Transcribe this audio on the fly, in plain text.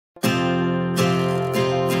Hi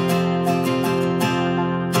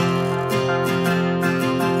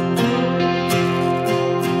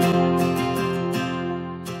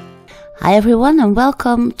everyone, and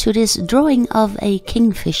welcome to this drawing of a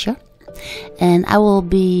kingfisher. And I will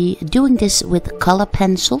be doing this with color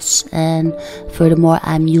pencils, and furthermore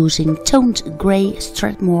I'm using toned grey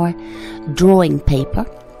Strathmore drawing paper,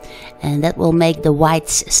 and that will make the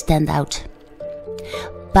whites stand out.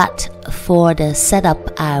 But for the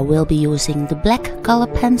setup I will be using the black color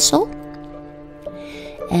pencil.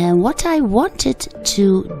 And what I wanted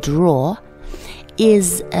to draw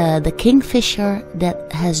is the kingfisher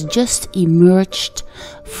that has just emerged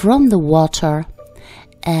from the water,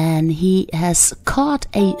 and he has caught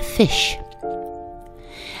a fish.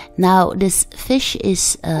 Now this fish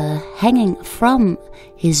is hanging from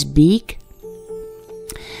his beak,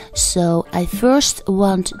 so I first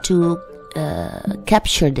want to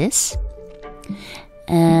capture this,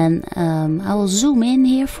 and I will zoom in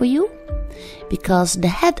here for you, because the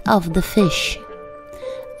head of the fish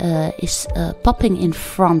is popping in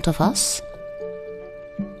front of us,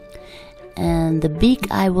 and the beak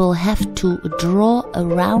I will have to draw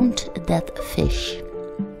around that fish.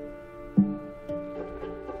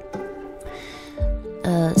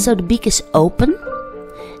 So the beak is open,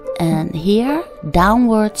 and here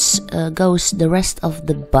downwards goes the rest of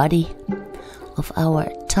the body of our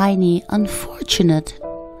tiny unfortunate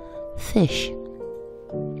fish.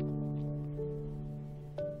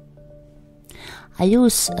 I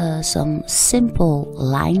use some simple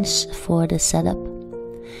lines for the setup,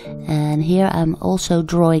 and here I'm also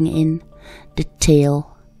drawing in the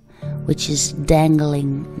tail, which is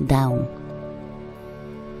dangling down.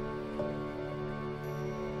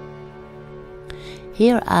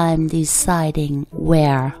 Here I'm deciding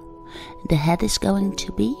where the head is going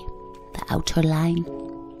to be, the outer line.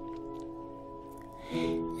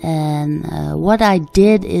 And what I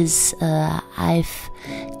did is I've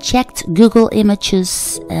checked Google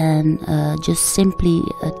Images and just simply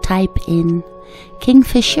type in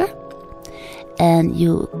kingfisher, and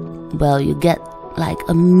you get like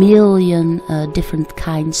a million different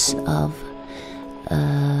kinds of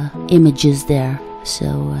images there.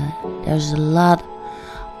 So there's a lot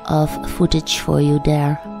of footage for you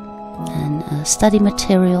there, and study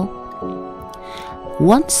material.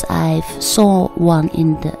 Once I saw one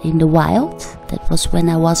in the wild. That was when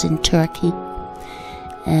I was in Turkey,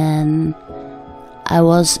 and I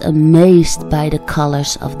was amazed by the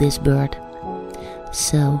colors of this bird.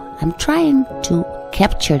 So I'm trying to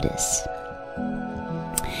capture this.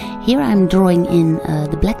 Here I'm drawing in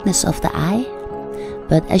the blackness of the eye,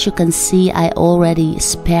 but as you can see I already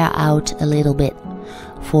spare out a little bit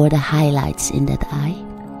for the highlights in that eye.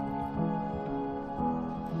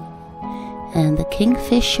 And the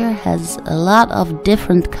kingfisher has a lot of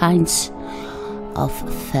different kinds of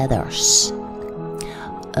feathers.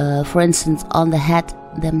 For instance, on the head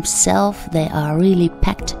themselves, they are really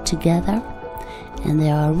packed together, and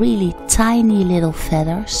they are really tiny little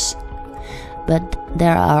feathers. But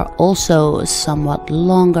there are also somewhat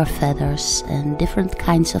longer feathers and different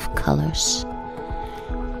kinds of colors,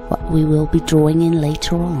 what we will be drawing in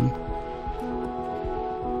later on.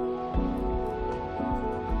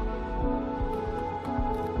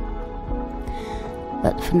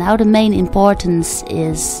 But for now the main importance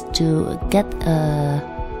is to get the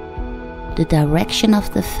direction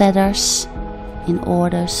of the feathers in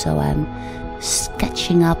order, so I'm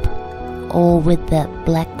sketching up all with that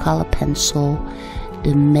black color pencil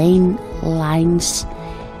the main lines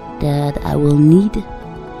that I will need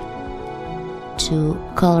to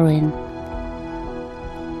color in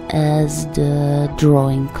as the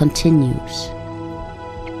drawing continues.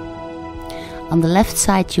 On the left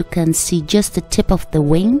side you can see just the tip of the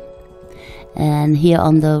wing, and here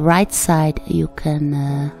on the right side you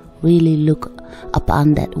can really look up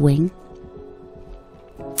on that wing.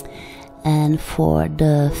 And for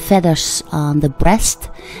the feathers on the breast,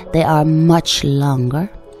 they are much longer,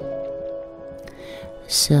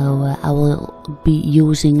 so I will be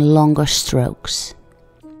using longer strokes.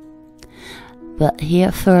 But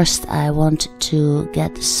here first I want to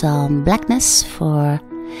get some blackness for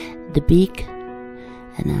the beak,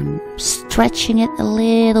 and I'm stretching it a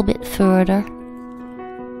little bit further.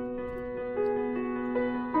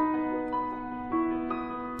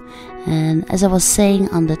 And as I was saying,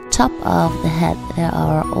 on the top of the head there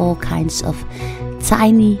are all kinds of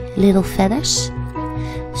tiny little feathers.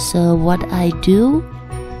 So what I do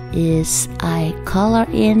is I color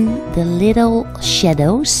in the little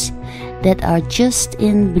shadows that are just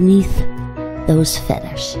in beneath those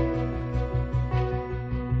feathers.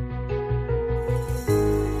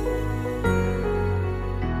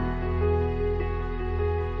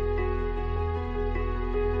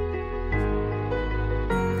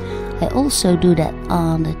 I also do that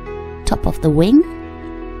on the top of the wing.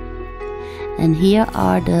 And here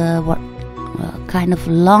are the kind of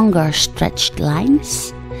longer stretched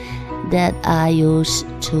lines that I use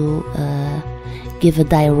to give a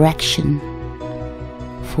direction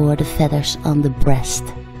for the feathers on the breast.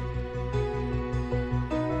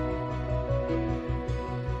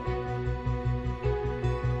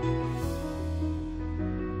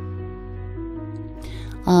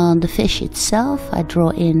 On the fish itself, I draw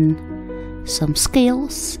in some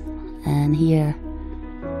scales, and here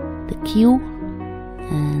the queue,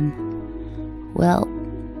 and well,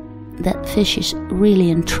 that fish is really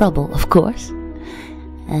in trouble, of course.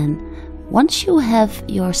 And once you have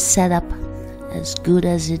your setup as good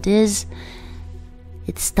as it is,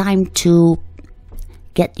 it's time to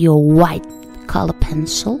get your white color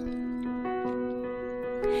pencil.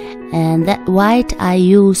 And that white I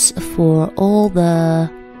use for all the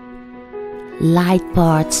light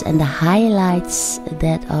parts and the highlights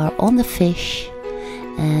that are on the fish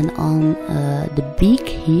and on the beak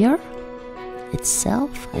here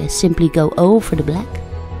itself. I simply go over the black.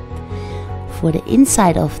 For the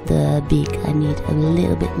inside of the beak I need a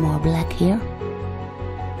little bit more black here.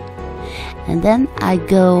 And then I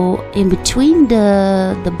go in between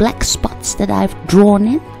the black spots that I've drawn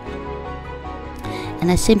in,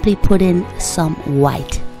 and I simply put in some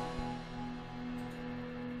white.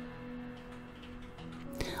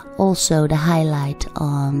 Also the highlight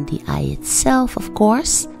on the eye itself, of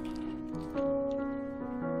course.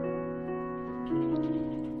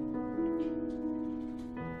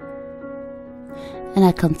 And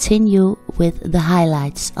I continue with the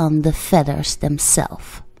highlights on the feathers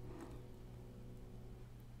themselves.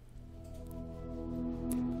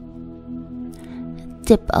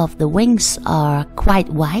 Tip of the wings are quite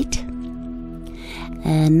white,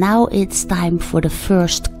 and now it's time for the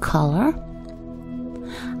first color.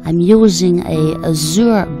 I'm using a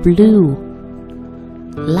azure blue,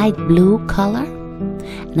 light blue color,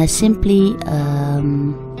 and I simply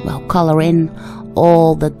color in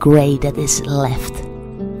all the gray that is left.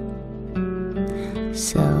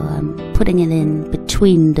 So I'm putting it in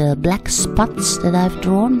between the black spots that I've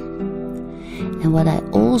drawn. And what I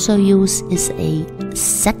also use is a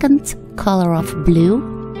second color of blue.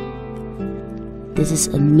 This is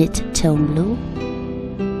a mid-tone blue.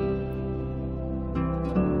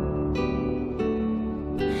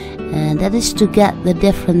 And that is to get the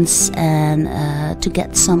difference and to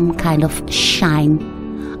get some kind of shine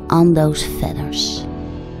on those feathers.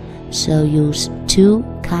 So use two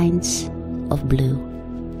kinds of blue.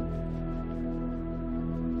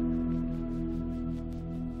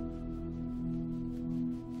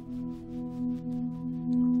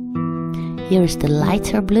 Here is the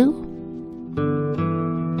lighter blue,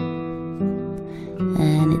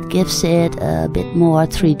 and it gives it a bit more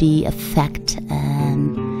 3D effect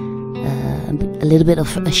and a little bit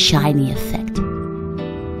of a shiny effect.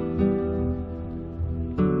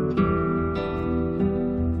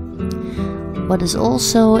 What is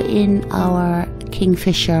also in our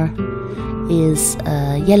Kingfisher is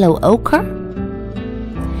yellow ochre,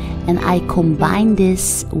 and I combine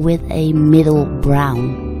this with a middle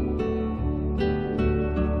brown.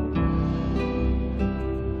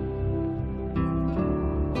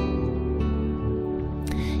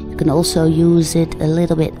 You can also use it a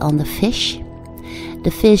little bit on the fish.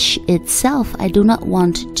 The fish itself I do not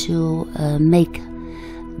want to make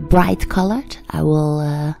bright colored. I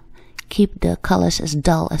will keep the colors as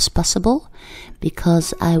dull as possible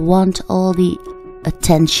because I want all the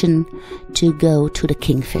attention to go to the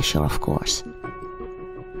Kingfisher, of course.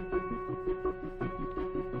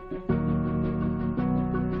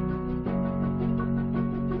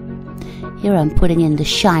 Here I'm putting in the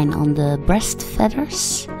shine on the breast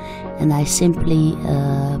feathers, and I simply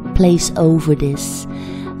place over this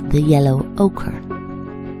the yellow ochre.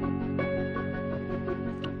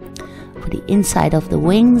 For the inside of the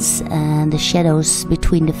wings and the shadows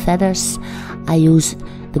between the feathers, I use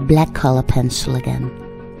the black color pencil again.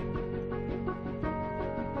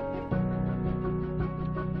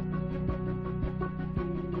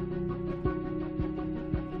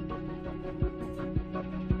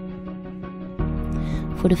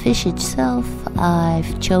 For the fish itself,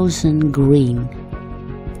 I've chosen green.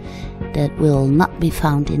 That will not be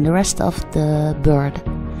found in the rest of the bird,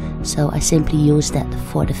 so I simply use that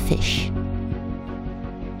for the fish.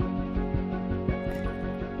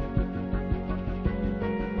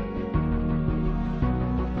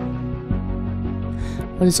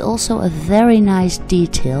 What is also a very nice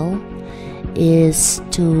detail is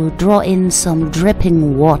to draw in some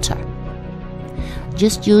dripping water.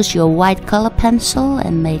 Just use your white color pencil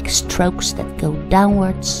and make strokes that go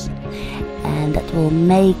downwards and that will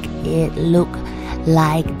make it look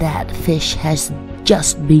like that fish has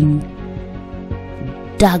just been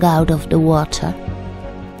dug out of the water.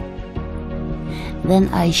 Then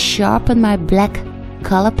I sharpen my black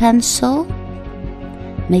color pencil,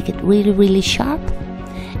 make it really sharp,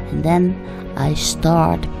 and then I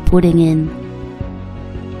start putting in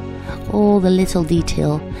all the little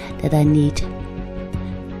detail that I need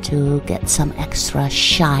to get some extra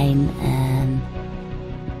shine. And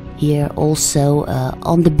here also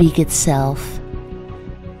on the beak itself,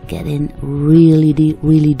 get in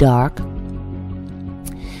really dark,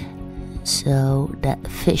 so that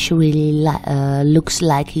fish really looks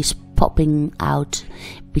like he's popping out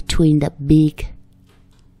between that beak,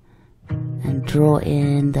 and draw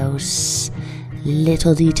in those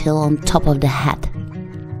little detail on top of the head.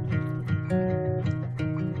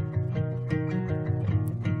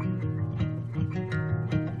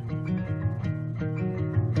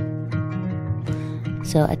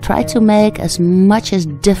 So I try to make as much as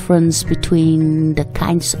difference between the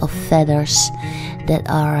kinds of feathers that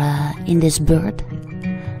are in this bird,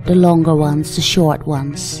 the longer ones, the short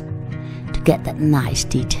ones, to get that nice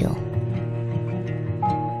detail.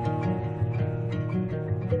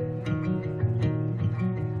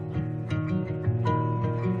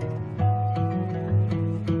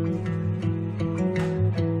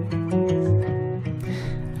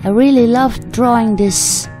 I really love drawing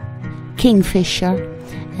this kingfisher,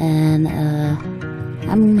 and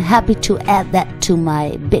I'm happy to add that to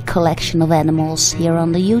my big collection of animals here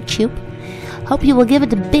on the YouTube. Hope you will give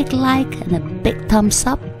it a big like and a big thumbs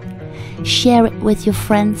up. Share it with your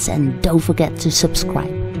friends, and don't forget to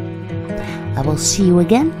subscribe. I will see you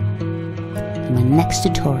again in my next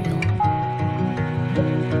tutorial.